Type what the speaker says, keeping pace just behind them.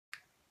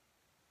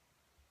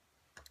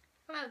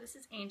Hello, this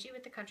is Angie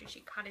with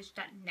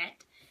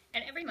thecountryschiccottage.net,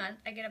 and every month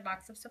I get a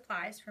box of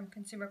supplies from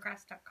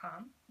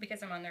consumercrafts.com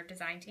because I'm on their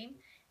design team.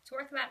 It's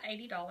worth about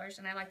 $80,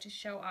 and I like to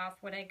show off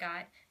what I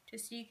got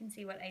just so you can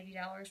see what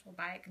 $80 will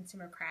buy at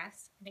Consumer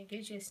Crafts, and it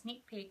gives you a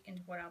sneak peek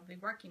into what I'll be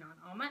working on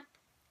all month.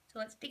 So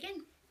let's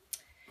begin.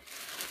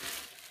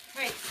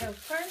 Alright, so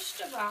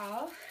first of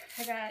all,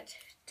 I got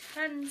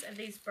tons of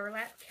these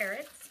burlap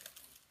carrots,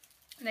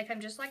 and they come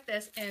just like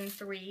this in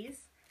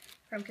threes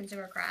from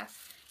Consumer Crafts.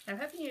 I'm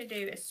hoping to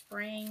do a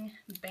spring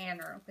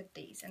banner with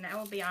these, and that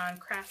will be on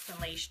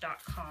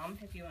CraftsUnleashed.com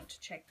if you want to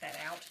check that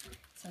out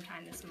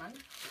sometime this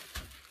month.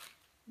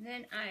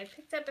 Then I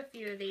picked up a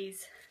few of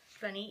these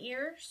bunny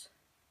ears.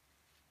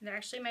 They're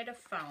actually made of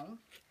foam,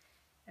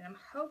 and I'm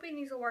hoping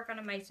these will work on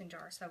a mason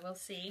jar, so we'll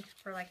see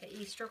for like an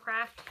Easter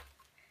craft.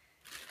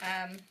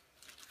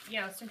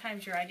 You know,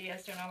 sometimes your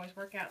ideas don't always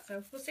work out,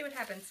 so we'll see what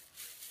happens.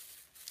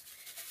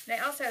 They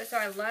also, so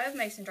I love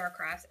mason jar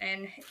crafts,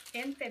 and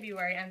in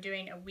February I'm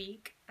doing a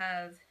week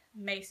of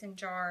mason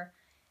jar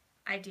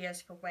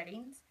ideas for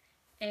weddings,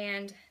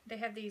 and they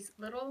have these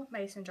little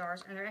mason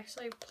jars, and they're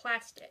actually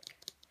plastic.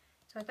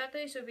 So I thought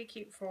these would be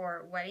cute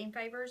for wedding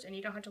favors, and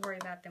you don't have to worry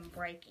about them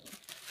breaking.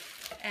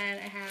 And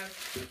I have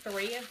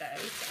 3 of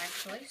those,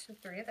 actually, so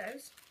 3 of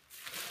those.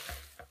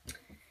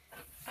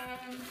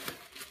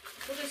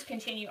 We'll just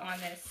continue on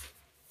this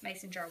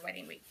mason jar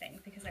wedding week thing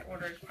because I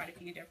ordered quite a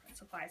few different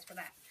supplies for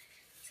that.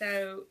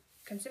 So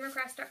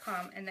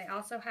consumercrafts.com, and they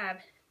also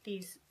have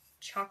these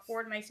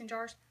chalkboard mason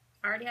jars.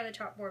 I already have the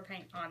chalkboard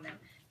paint on them.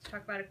 Let's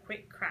talk about a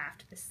quick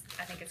craft. This,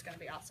 I think it's going to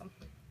be awesome.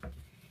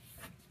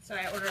 So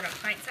I ordered a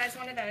pint size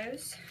one of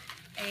those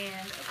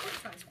and a quart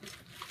size one.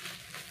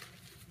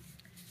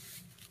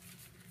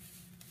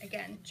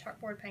 Again,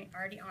 chalkboard paint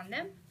already on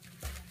them,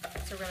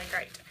 so really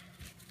great.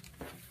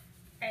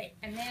 Alright,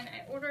 and then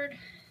I ordered,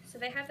 so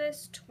they have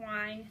this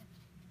twine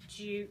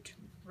jute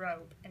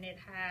rope, and it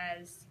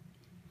has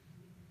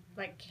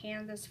like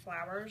canvas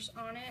flowers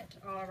on it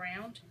all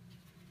around.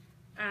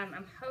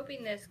 I'm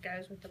hoping this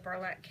goes with the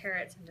burlap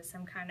carrots into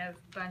some kind of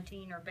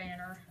bunting or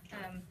banner.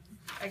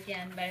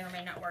 Again, may or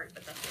may not work,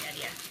 but that's the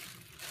idea.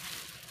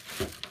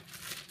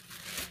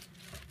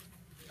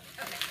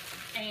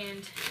 Okay,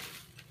 and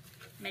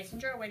mason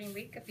jar wedding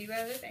week, a few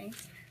other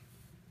things.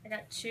 I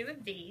got 2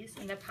 of these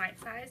in the pint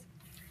size.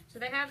 So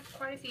they have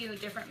quite a few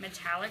different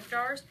metallic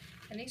jars,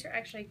 and these are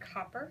actually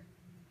copper.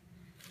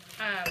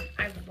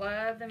 I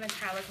love the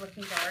metallic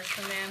looking jars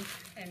from them,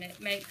 and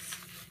it makes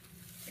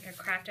like a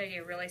craft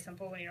idea really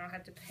simple when you don't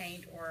have to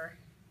paint or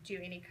do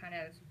any kind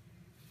of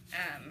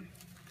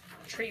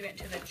treatment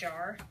to the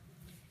jar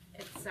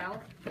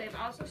itself. They've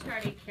also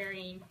started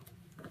carrying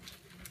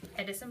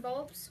Edison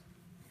bulbs,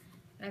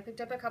 and I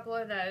picked up a couple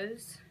of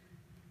those,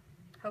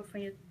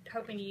 hoping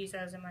to use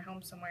those in my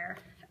home somewhere.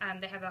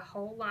 They have a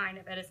whole line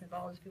of Edison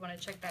bulbs if you want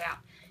to check that out.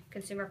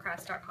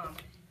 ConsumerCrafts.com.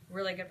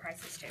 Really good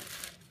prices too.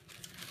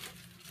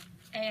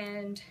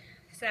 And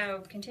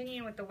so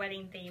continuing with the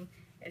wedding theme,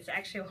 it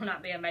actually will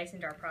not be a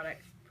mason jar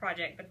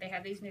project, but they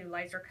have these new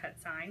laser cut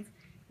signs.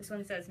 This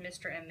one says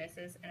Mr. and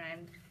Mrs., and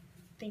I'm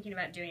thinking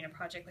about doing a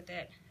project with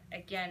it.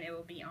 Again, it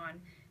will be on,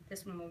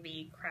 this one will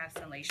be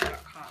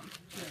CraftsUnleashed.com.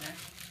 You want to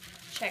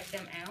check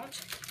them out.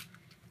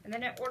 And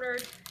then I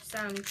ordered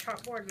some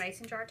chalkboard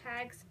mason jar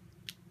tags.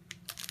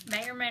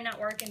 May or may not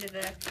work into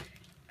the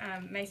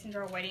mason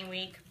jar wedding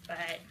week,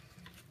 but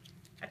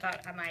I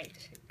thought I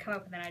might come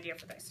up with an idea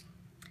for this.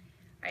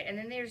 Alright, and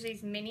then there's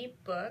these mini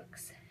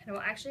books, and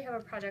we'll actually have a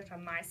project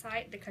on my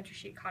site,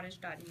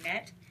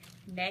 thecountryschiccottage.net,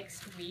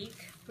 next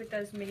week with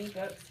those mini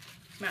books.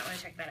 You might want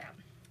to check that out.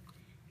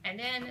 And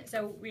then,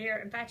 so we are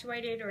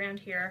infatuated around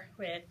here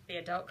with the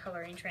adult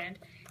coloring trend,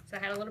 so I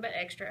had a little bit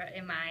extra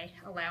in my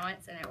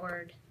allowance, and I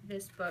ordered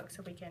this book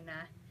so we can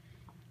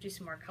do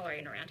some more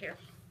coloring around here.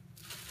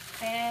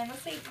 And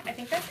let's see, I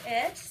think that's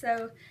it.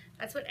 So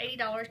that's what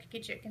 $80 could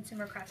get you at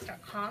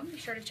consumercrafts.com. Be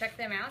sure to check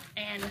them out,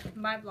 and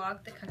my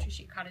blog,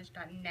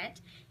 thecountryschiccottage.net,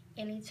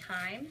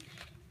 anytime.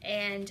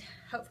 And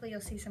hopefully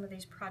you'll see some of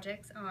these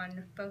projects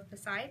on both the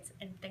sites.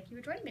 And thank you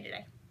for joining me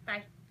today.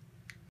 Bye.